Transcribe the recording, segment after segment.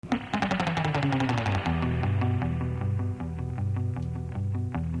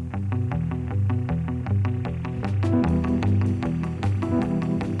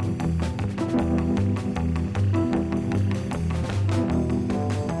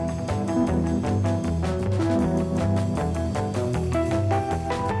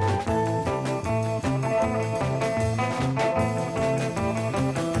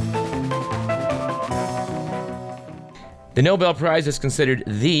The Nobel Prize is considered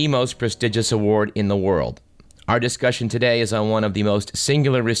the most prestigious award in the world. Our discussion today is on one of the most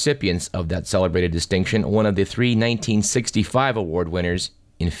singular recipients of that celebrated distinction, one of the three 1965 award winners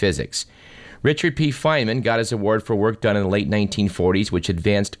in physics. Richard P. Feynman got his award for work done in the late 1940s, which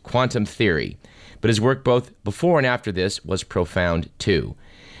advanced quantum theory. But his work both before and after this was profound, too.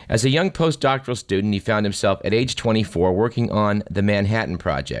 As a young postdoctoral student, he found himself at age 24 working on the Manhattan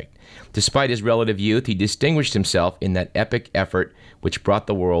Project. Despite his relative youth, he distinguished himself in that epic effort which brought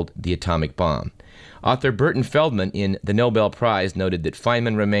the world the atomic bomb. Author Burton Feldman in The Nobel Prize noted that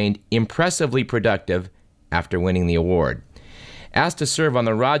Feynman remained impressively productive after winning the award. Asked to serve on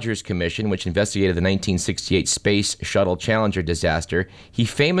the Rogers Commission, which investigated the 1968 Space Shuttle Challenger disaster, he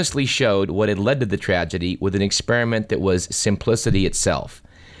famously showed what had led to the tragedy with an experiment that was simplicity itself.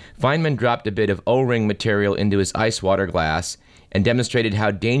 Feynman dropped a bit of O-ring material into his ice water glass and demonstrated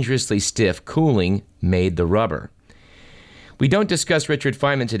how dangerously stiff cooling made the rubber. We don't discuss Richard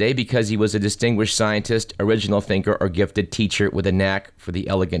Feynman today because he was a distinguished scientist, original thinker, or gifted teacher with a knack for the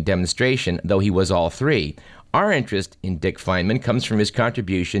elegant demonstration, though he was all three. Our interest in Dick Feynman comes from his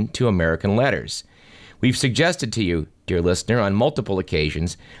contribution to American letters. We've suggested to you, dear listener, on multiple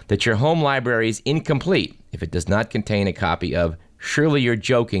occasions that your home library is incomplete if it does not contain a copy of Surely You're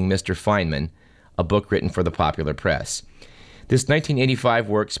Joking, Mr. Feynman, a book written for the popular press. This 1985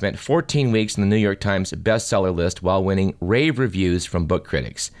 work spent 14 weeks on the New York Times bestseller list while winning rave reviews from book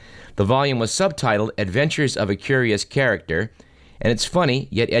critics. The volume was subtitled Adventures of a Curious Character, and its funny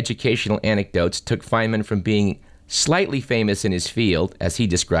yet educational anecdotes took Feynman from being slightly famous in his field, as he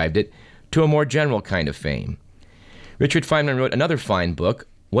described it, to a more general kind of fame. Richard Feynman wrote another fine book,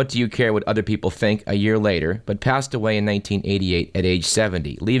 What Do You Care What Other People Think, a year later, but passed away in 1988 at age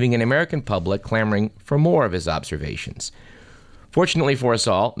 70, leaving an American public clamoring for more of his observations. Fortunately for us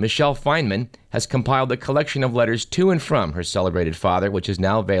all, Michelle Feynman has compiled a collection of letters to and from her celebrated father, which is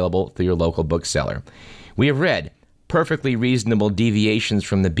now available through your local bookseller. We have read Perfectly Reasonable Deviations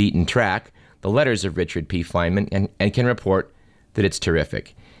from the Beaten Track, the letters of Richard P. Feynman, and can report that it's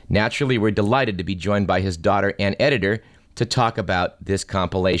terrific. Naturally, we're delighted to be joined by his daughter and editor to talk about this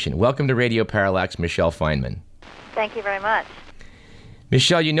compilation. Welcome to Radio Parallax, Michelle Feynman. Thank you very much.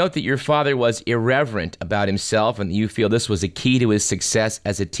 Michelle, you note that your father was irreverent about himself and that you feel this was a key to his success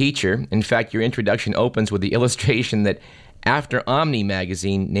as a teacher. In fact, your introduction opens with the illustration that after Omni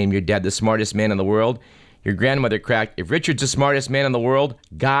magazine named your dad the smartest man in the world, your grandmother cracked, if Richard's the smartest man in the world,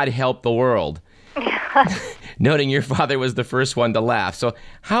 God help the world. Noting your father was the first one to laugh. So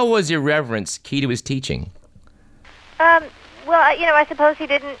how was irreverence key to his teaching? Well, I suppose he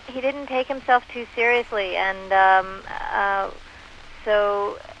didn't take himself too seriously, and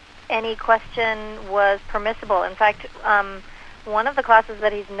so any question was permissible. In fact, one of the classes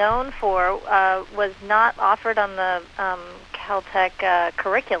that he's known for was not offered on the Caltech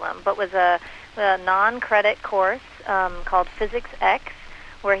curriculum, but was a non-credit course called Physics X,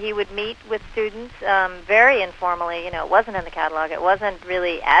 where he would meet with students very informally. It wasn't in the catalog. It wasn't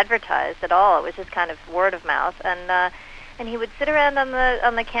really advertised at all. It was just kind of word of mouth. And he would sit around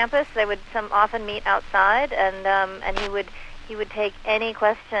on the campus. They would often meet outside, and he would take any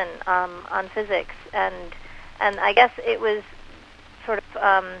question on physics. And I guess it was sort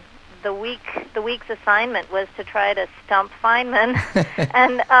of the week's assignment was to try to stump Feynman,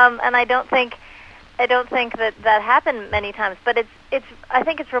 and I don't think that happened many times. But I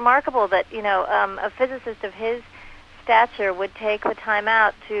think it's remarkable that a physicist of his stature would take the time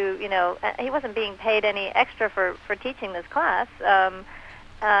out to he wasn't being paid any extra for teaching this class.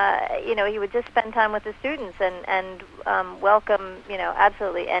 He would just spend time with the students and welcome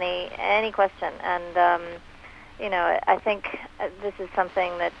absolutely any question. And I think this is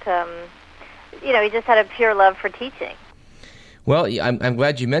something that he just had a pure love for teaching. Well, I'm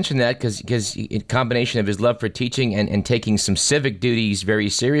glad you mentioned that because in combination of his love for teaching and taking some civic duties very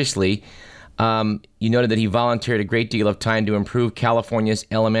seriously, you noted that he volunteered a great deal of time to improve California's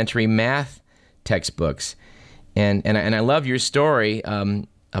elementary math textbooks. And I love your story,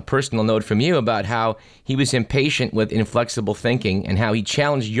 a personal note from you about how he was impatient with inflexible thinking and how he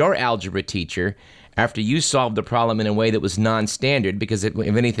challenged your algebra teacher after you solved the problem in a way that was non-standard, because if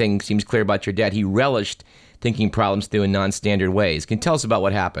anything seems clear about your dad, he relished thinking problems through in non-standard ways. Can you tell us about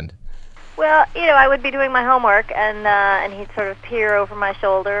what happened? Well, I would be doing my homework, and he'd sort of peer over my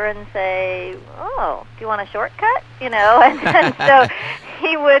shoulder and say, "Oh, do you want a shortcut?" And so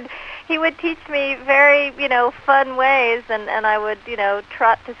he would teach me very, fun ways, and I would,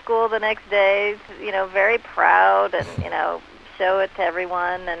 trot to school the next day, very proud, and show it to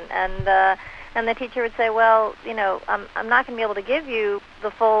everyone, and the teacher would say, "Well, I'm not going to be able to give you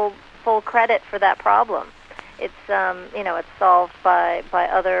the full credit for that problem. it's solved by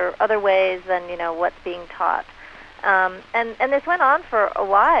other ways than what's being taught. And this went on for a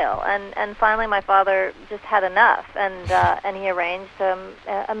while, and finally my father just had enough, and he arranged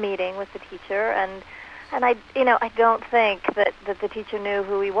a meeting with the teacher, and I don't think that the teacher knew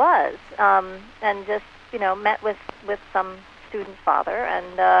who he was, and just met with some student's father,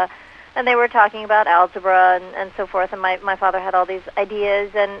 and they were talking about algebra and so forth, and my father had all these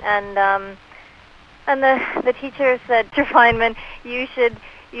ideas, and the teacher said to Feynman, you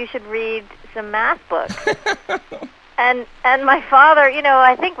should read some math books. And my father,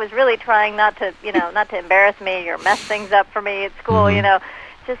 I think was really trying not to embarrass me or mess things up for me at school,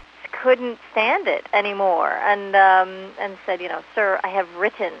 just couldn't stand it anymore, and said, sir, I have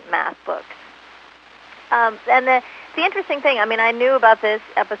written math books. And the interesting thing, I knew about this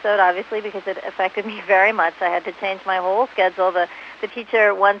episode, obviously, because it affected me very much. I had to change my whole schedule. The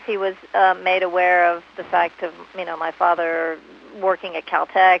teacher, once he was made aware of the fact of, my father working at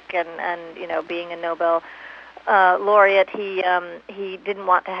Caltech and being a Nobel laureate, he didn't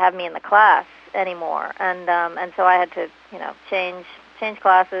want to have me in the class anymore, and so I had to change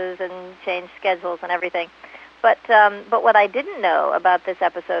classes and change schedules and everything. But what I didn't know about this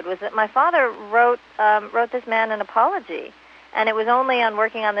episode was that my father wrote this man an apology, and it was only on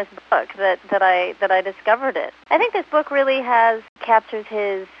working on this book that I discovered it. I think this book really captures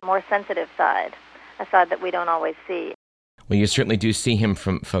his more sensitive side, a side that we don't always see. Well, you certainly do see him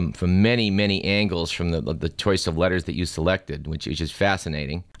from many, many angles from the choice of letters that you selected, which is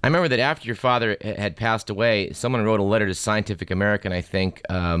fascinating. I remember that after your father had passed away, someone wrote a letter to Scientific American, I think,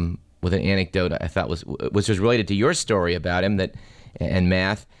 with an anecdote I thought was related to your story about him and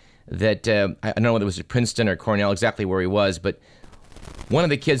math. That I don't know whether it was at Princeton or Cornell, exactly where he was, but one of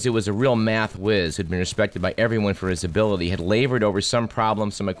the kids who was a real math whiz, who'd been respected by everyone for his ability, had labored over some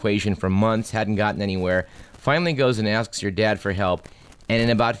problem, some equation for months, hadn't gotten anywhere, finally goes and asks your dad for help, and in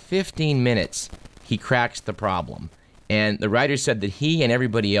about 15 minutes, he cracks the problem. And the writer said that he and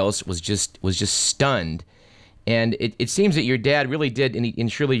everybody else was just stunned. And it seems that your dad really did,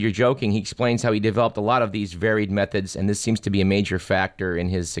 and surely you're joking, he explains how he developed a lot of these varied methods, and this seems to be a major factor in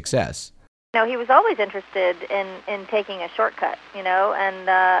his success. He was always interested in taking a shortcut,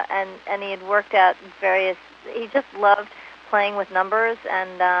 and he had worked out he just loved playing with numbers,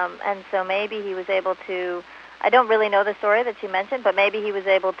 and so maybe he was able to, I don't really know the story that you mentioned, but maybe he was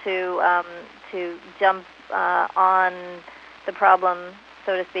able to jump on the problem,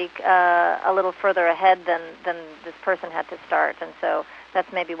 so to speak, a little further ahead than this person had to start, and so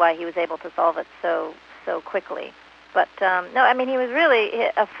that's maybe why he was able to solve it so quickly. But no, he was really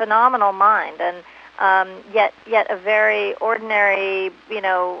a phenomenal mind, and yet a very ordinary,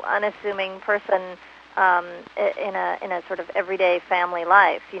 unassuming person in a sort of everyday family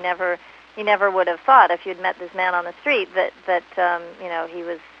life. You never would have thought, if you'd met this man on the street, that he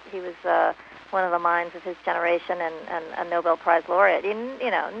was one of the minds of his generation and a Nobel Prize laureate.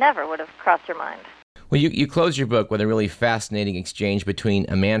 Never would have crossed your mind. Well, you close your book with a really fascinating exchange between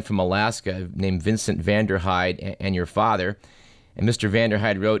a man from Alaska named Vincent van der Heide and your father. And Mr. van der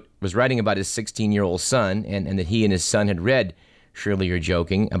Heide was writing about his 16-year-old son, and that he and his son had read Surely You're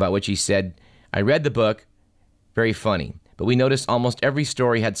Joking, about which he said, I read the book, very funny, but we noticed almost every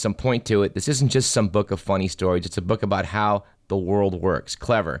story had some point to it. This isn't just some book of funny stories. It's a book about how the world works.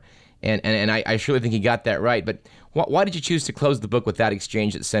 Clever. And I surely think he got that right. But why did you choose to close the book with that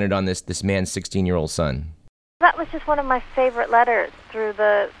exchange that centered on this man's 16-year-old son? That was just one of my favorite letters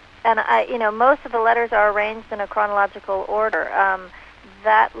and most of the letters are arranged in a chronological order.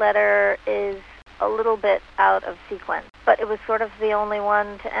 That letter is a little bit out of sequence, but it was sort of the only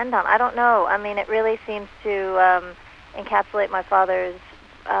one to end on. I don't know. It really seems to encapsulate my father's,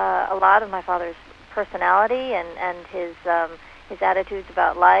 a lot of my father's personality and his attitudes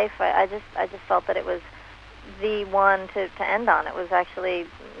about life. I just felt that it was the one to end on. It was actually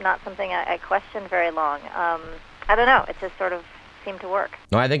not something I questioned very long. I don't know. It just sort of seemed to work.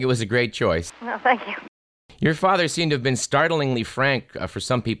 No, I think it was a great choice. No, thank you. Your father seemed to have been startlingly frank for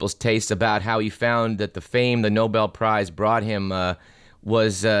some people's tastes about how he found that the fame the Nobel Prize brought him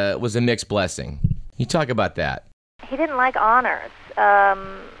was a mixed blessing. You talk about that. He didn't like honors.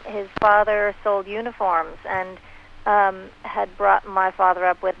 His father sold uniforms and had brought my father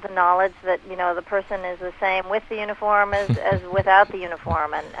up with the knowledge that the person is the same with the uniform as without the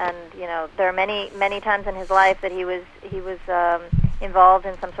uniform, and there are many times in his life that he was involved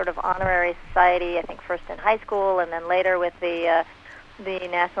in some sort of honorary society. I think first in high school and then later with the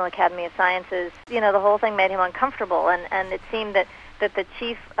National Academy of Sciences. The whole thing made him uncomfortable, and it seemed that the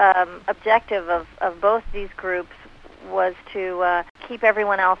chief objective of both these groups was to keep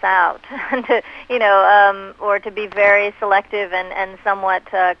everyone else out, and to, or to be very selective and somewhat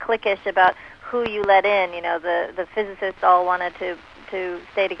cliquish about who you let in. The physicists all wanted to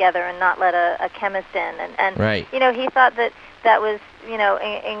stay together and not let a chemist in, and Right. He thought that was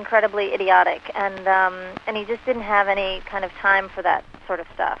incredibly idiotic, and he just didn't have any kind of time for that sort of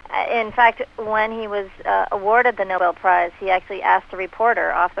stuff. In fact, when he was awarded the Nobel Prize, he actually asked the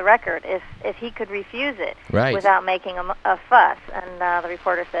reporter off the record if he could refuse it Right. without making a fuss, and the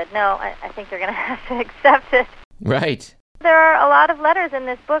reporter said, "No, I think you're going to have to accept it." Right. There are a lot of letters in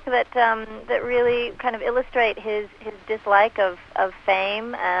this book that really kind of illustrate his dislike of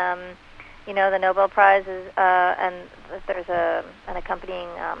fame. The Nobel Prize is, and there's an accompanying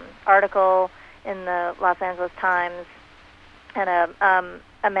article in the Los Angeles Times, and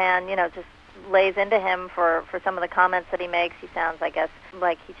a man, just lays into him for some of the comments that he makes. He sounds, I guess,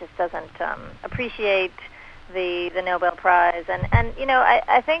 like he just doesn't appreciate the Nobel Prize, and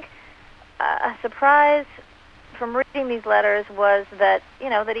I think a surprise from reading these letters was that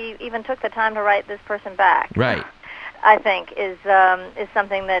that he even took the time to write this person back. Right. I think is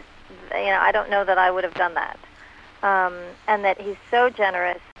something that I don't know that I would have done that, and that he's so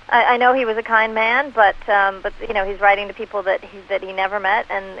generous. I know he was a kind man, but he's writing to people that he never met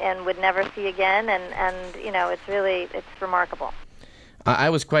and would never see again, and it's remarkable. I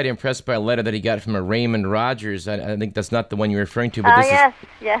was quite impressed by a letter that he got from a Raymond Rogers. I think that's not the one you're referring to, but this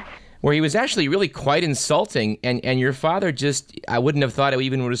yes. Where he was actually really quite insulting, and your father just, I wouldn't have thought he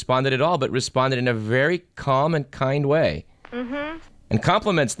even responded at all, but responded in a very calm and kind way. Mm-hmm. And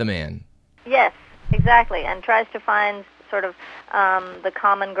compliments the man. Yes, exactly, and tries to find sort of the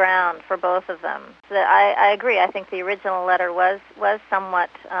common ground for both of them. So I agree. I think the original letter was somewhat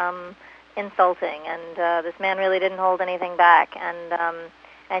insulting, and this man really didn't hold anything back,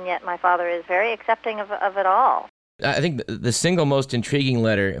 and yet my father is very accepting of it all. I think the single most intriguing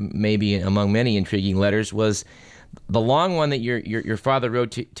letter, maybe among many intriguing letters, was the long one that your father wrote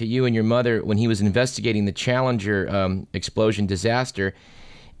to you and your mother when he was investigating the Challenger explosion disaster.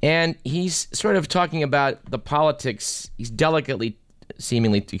 And he's sort of talking about the politics. He's delicately,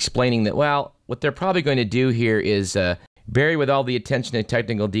 seemingly explaining that, well, what they're probably going to do here is bury with all the attention and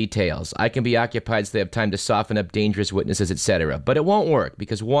technical details. I can be occupied so they have time to soften up dangerous witnesses, etc. But it won't work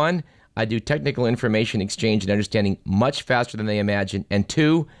because, one, I do technical information exchange and understanding much faster than they imagine, and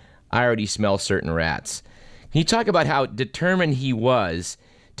two, I already smell certain rats. Can you talk about how determined he was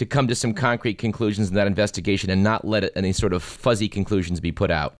to come to some concrete conclusions in that investigation and not let any sort of fuzzy conclusions be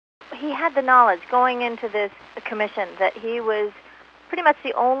put out? He had the knowledge going into this commission that he was pretty much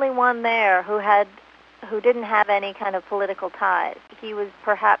the only one there who didn't have any kind of political ties. He was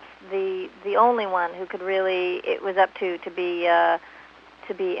perhaps the only one who could really, it was up to be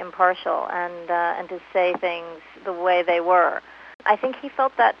impartial and to say things the way they were. I think he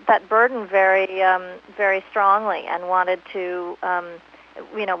felt that burden very very strongly and wanted to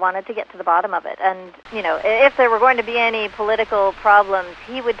get to the bottom of it. And if there were going to be any political problems,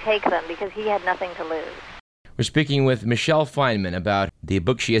 he would take them because he had nothing to lose. We're speaking with Michelle Feynman about the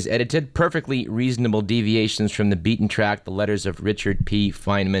book she has edited, Perfectly Reasonable Deviations from the Beaten Track, the Letters of Richard P.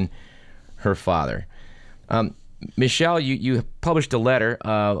 Feynman, her father. Michelle, you published a letter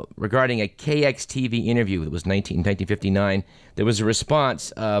regarding a KXTV interview. It was 1959. There was a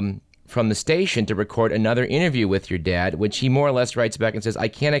response from the station to record another interview with your dad, which he more or less writes back and says, I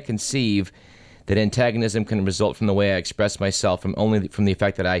cannot conceive that antagonism can result from the way I express myself, from the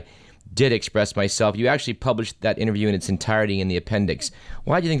fact that I did express myself. You actually published that interview in its entirety in the appendix.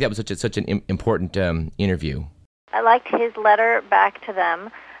 Why do you think that was such an important interview? I liked his letter back to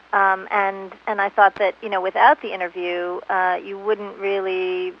them. And I thought that, without the interview, you wouldn't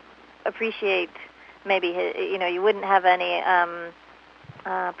really appreciate maybe, you wouldn't have any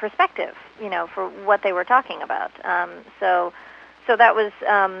perspective, for what they were talking about. So that was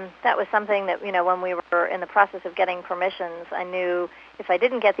something that, when we were in the process of getting permissions, I knew if I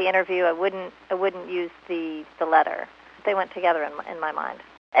didn't get the interview, I wouldn't use the letter. They went together in my mind.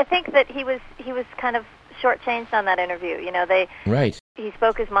 I think that he was kind of shortchanged on that interview. Right. He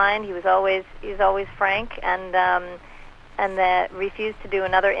spoke his mind. He was always frank, and that refused to do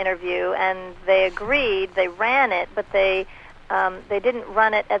another interview. And they agreed. They ran it, but they didn't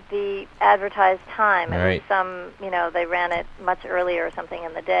run it at the advertised time. Right. It was they ran it much earlier or something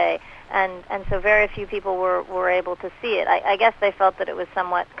in the day, and so very few people were able to see it. I guess they felt that it was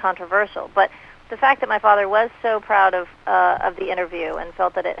somewhat controversial, but the fact that my father was so proud of the interview and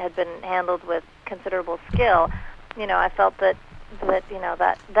felt that it had been handled with considerable skill, I felt that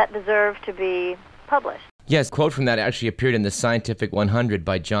deserved to be published. Yes, a quote from that actually appeared in the Scientific 100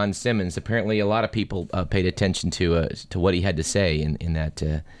 by John Simmons. Apparently, a lot of people paid attention to what he had to say in that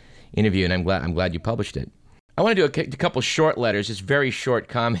interview, and I'm glad you published it. I want to do a couple short letters, just very short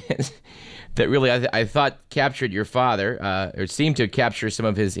comments that really I thought captured your father, or seemed to capture some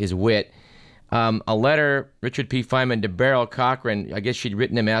of his wit. A letter, Richard P. Feynman to Beryl Cochran. I guess she'd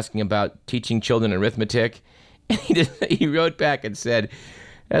written him asking about teaching children arithmetic, and he wrote back and said,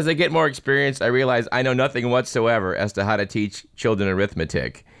 "As I get more experience, I realize I know nothing whatsoever as to how to teach children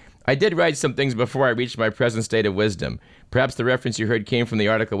arithmetic. I did write some things before I reached my present state of wisdom. Perhaps the reference you heard came from the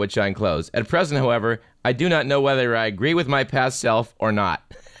article which I enclose. At present, however, I do not know whether I agree with my past self or not."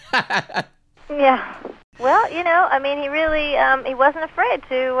 Yeah. Well, I mean, he really he wasn't afraid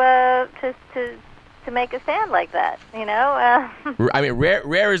to make a stand like that. I mean,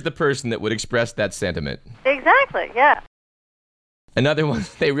 rare is the person that would express that sentiment. Exactly. Yeah. Another one,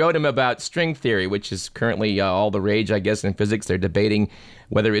 they wrote him about string theory, which is currently all the rage, I guess, in physics. They're debating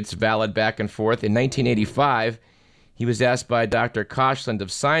whether it's valid back and forth. In 1985, he was asked by Dr. Koshland of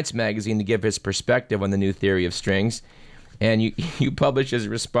Science magazine to give his perspective on the new theory of strings. And you publish his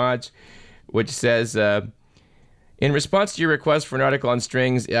response, which says, in response to your request for an article on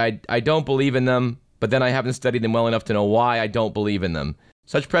strings, I don't believe in them, but then I haven't studied them well enough to know why I don't believe in them.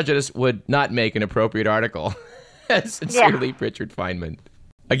 Such prejudice would not make an appropriate article. Sincerely, yeah. Richard Feynman.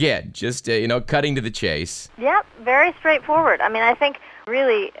 Again, just, cutting to the chase. Yep, very straightforward. I mean, I think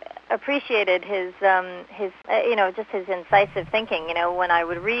really appreciated his just his incisive thinking. When I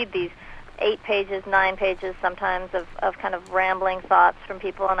would read these 8 pages, 9 pages sometimes of kind of rambling thoughts from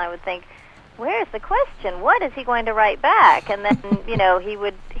people, and I would think, where's the question? What is he going to write back? And then, he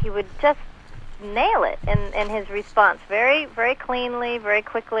would just nail it in his response very, very cleanly, very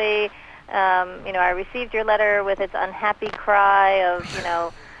quickly. I received your letter with its unhappy cry of,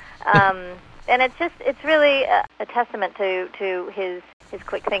 and it's really a testament to his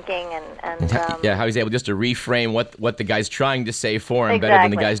quick thinking and yeah, how he's able just to reframe what the guy's trying to say for him exactly. better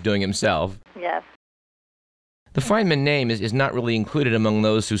than the guy's doing himself. Yes. The Feynman name is not really included among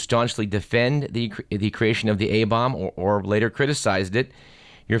those who staunchly defend the creation of the A-bomb or later criticized it.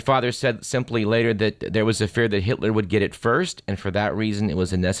 Your father said simply later that there was a fear that Hitler would get it first, and for that reason it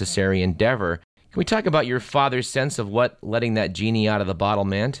was a necessary endeavor. Can we talk about your father's sense of what letting that genie out of the bottle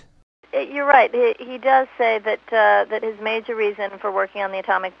meant? You're right. He does say that his major reason for working on the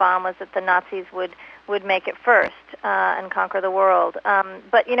atomic bomb was that the Nazis would make it first and conquer the world.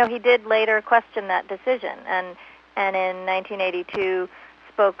 But he did later question that decision, and in 1982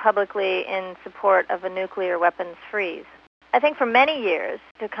 spoke publicly in support of a nuclear weapons freeze. I think for many years,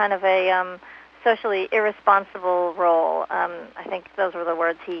 to kind of a socially irresponsible role, I think those were the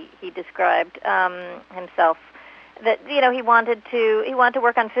words he described himself. That he wanted to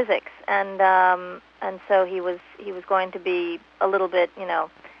work on physics, and so he was going to be a little bit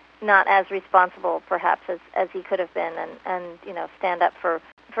not as responsible perhaps as he could have been, and stand up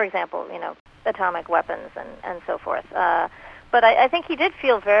for example atomic weapons and so forth. But I think he did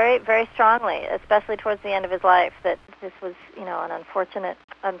feel very, very strongly, especially towards the end of his life, that this was, an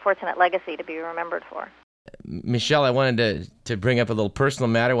unfortunate legacy to be remembered for. Michelle, I wanted to bring up a little personal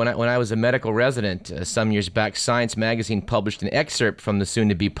matter. When I was a medical resident some years back, Science magazine published an excerpt from the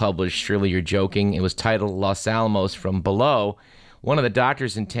soon-to-be-published Surely You're Joking. It was titled Los Alamos from Below. One of the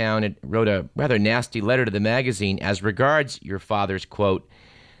doctors in town wrote a rather nasty letter to the magazine as regards your father's quote.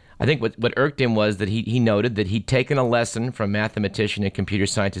 I think what irked him was that he noted that he'd taken a lesson from mathematician and computer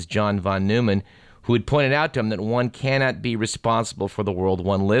scientist John von Neumann, who had pointed out to him that one cannot be responsible for the world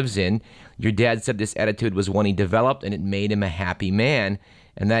one lives in. Your dad said this attitude was one he developed, and it made him a happy man.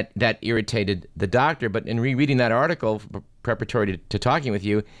 And that irritated the doctor. But in rereading that article, preparatory to talking with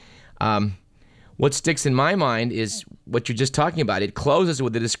you, what sticks in my mind is what you're just talking about. It closes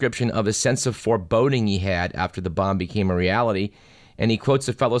with a description of a sense of foreboding he had after the bomb became a reality. And he quotes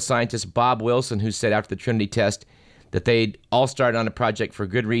a fellow scientist, Bob Wilson, who said after the Trinity test that they'd all started on a project for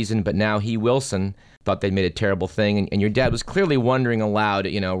good reason, but now he, Wilson, thought they'd made a terrible thing. And your dad was clearly wondering aloud,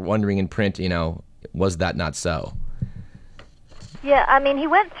 wondering in print, was that not so? Yeah, I mean, he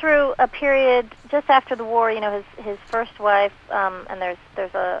went through a period just after the war, his first wife, and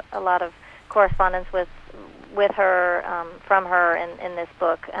there's a lot of correspondence with her, from her in this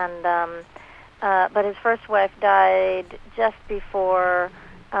book, and but his first wife died just before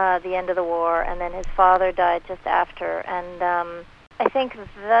the end of the war, and then his father died just after. And I think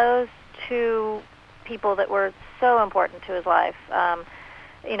those two people that were so important to his life,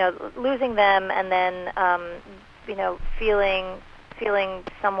 losing them and then, feeling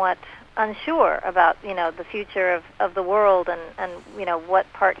somewhat unsure about, the future of the world and what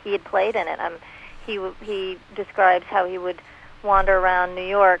part he had played in it. he describes how he would wander around New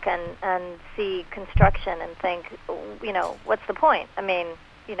York and see construction and think, what's the point? I mean,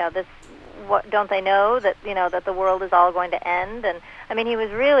 what don't they know that that the world is all going to end? And I mean, he was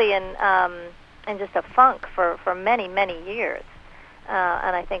really in just a funk for many years.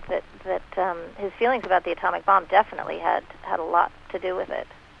 And I think that his feelings about the atomic bomb definitely had a lot to do with it.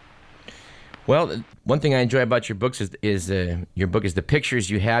 Well, one thing I enjoy about your books is the pictures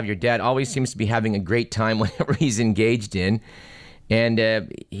you have. Your dad always seems to be having a great time whenever he's engaged in, and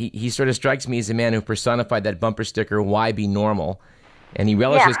he sort of strikes me as a man who personified that bumper sticker, "Why be normal?" And he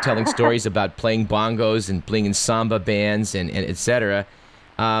relishes telling stories about playing bongos and playing in samba bands and et cetera.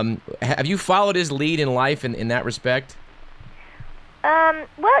 Have you followed his lead in life in that respect? Well,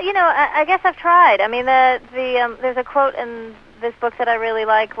 I guess I've tried. I mean, there's a quote in this book that I really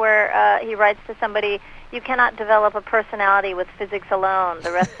like where he writes to somebody, "You cannot develop a personality with physics alone.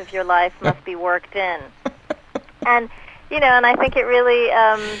 The rest of your life must be worked in." And, and I think it really,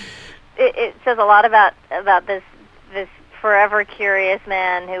 it says a lot about this forever curious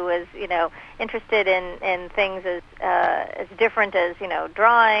man who was, interested in things as different as,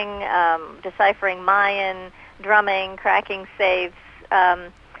 drawing, deciphering Mayan, drumming, cracking safes.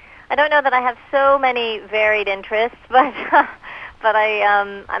 I don't know that I have so many varied interests, but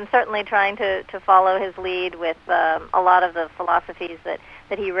I'm certainly trying to follow his lead with a lot of the philosophies that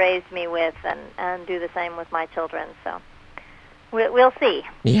he raised me with, and do the same with my children. So we'll see.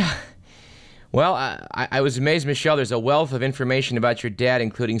 Yeah. Well, I was amazed, Michelle. There's a wealth of information about your dad,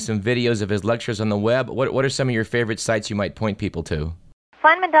 including some videos of his lectures on the web. What are some of your favorite sites you might point people to?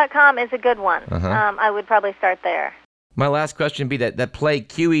 Feynman.com is a good one. Uh-huh. I would probably start there. My last question would be that play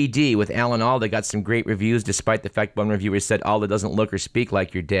QED with Alan Alda got some great reviews, despite the fact one reviewer said Alda doesn't look or speak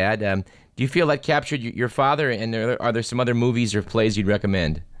like your dad. Do you feel that captured your father, and are there some other movies or plays you'd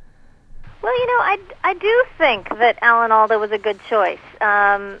recommend? Well, I do think that Alan Alda was a good choice.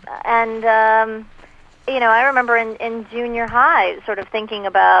 I remember in junior high sort of thinking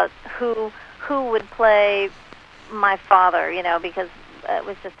about who would play my father, because it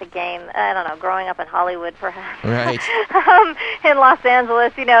was just a game. I don't know, growing up in Hollywood, perhaps. Right. In Los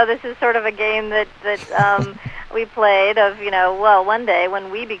Angeles, this is sort of a game that we played of, one day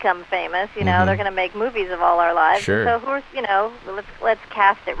when we become famous, they're going to make movies of all our lives. Sure. So let's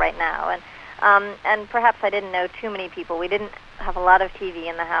cast it right now. And perhaps I didn't know too many people. We didn't have a lot of TV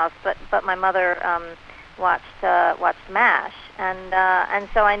in the house, but my mother watched MASH, and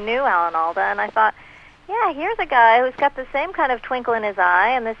so I knew Alan Alda, and I thought, yeah, here's a guy who's got the same kind of twinkle in his eye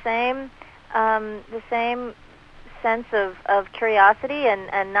and the same sense of curiosity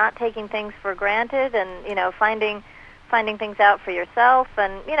and not taking things for granted, and finding things out for yourself,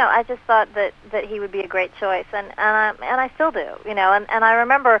 and I just thought that he would be a great choice, and I still do, and I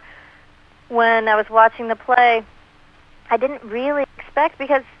remember when I was watching the play, I didn't really expect,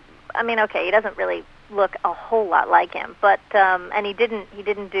 because he doesn't really look a whole lot like him, but and he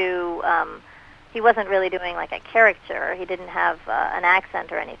didn't do. He wasn't really doing like a caricature. He didn't have an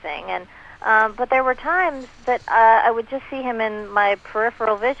accent or anything. And but there were times that I would just see him in my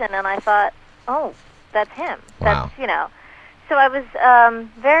peripheral vision, and I thought, oh, that's him. Wow. That's So I was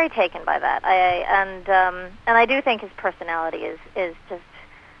very taken by that. And I do think his personality is just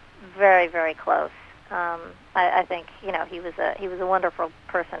very, very close. I think he was a wonderful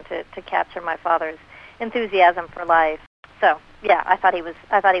person to capture my father's enthusiasm for life. So yeah, I thought he was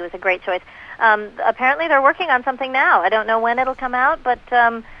a great choice. Apparently, they're working on something now. I don't know when it'll come out, but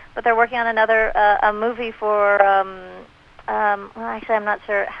they're working on another a movie for. Well, actually, I'm not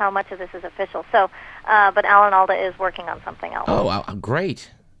sure how much of this is official. So, but Alan Alda is working on something else. Oh, wow,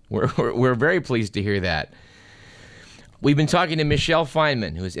 great! We're very pleased to hear that. We've been talking to Michelle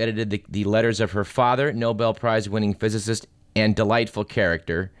Feynman, who has edited the letters of her father, Nobel Prize-winning physicist and delightful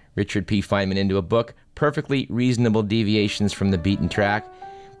character, Richard P. Feynman, into a book, Perfectly Reasonable Deviations from the Beaten Track.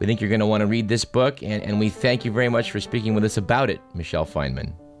 We think you're going to want to read this book, and we thank you very much for speaking with us about it, Michelle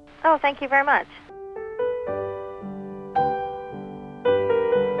Feynman. Oh, thank you very much.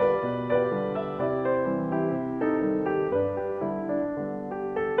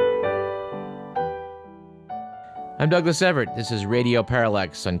 I'm Douglas Everett. This is Radio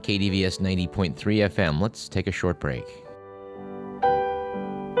Parallax on KDVS 90.3 FM. Let's take a short break.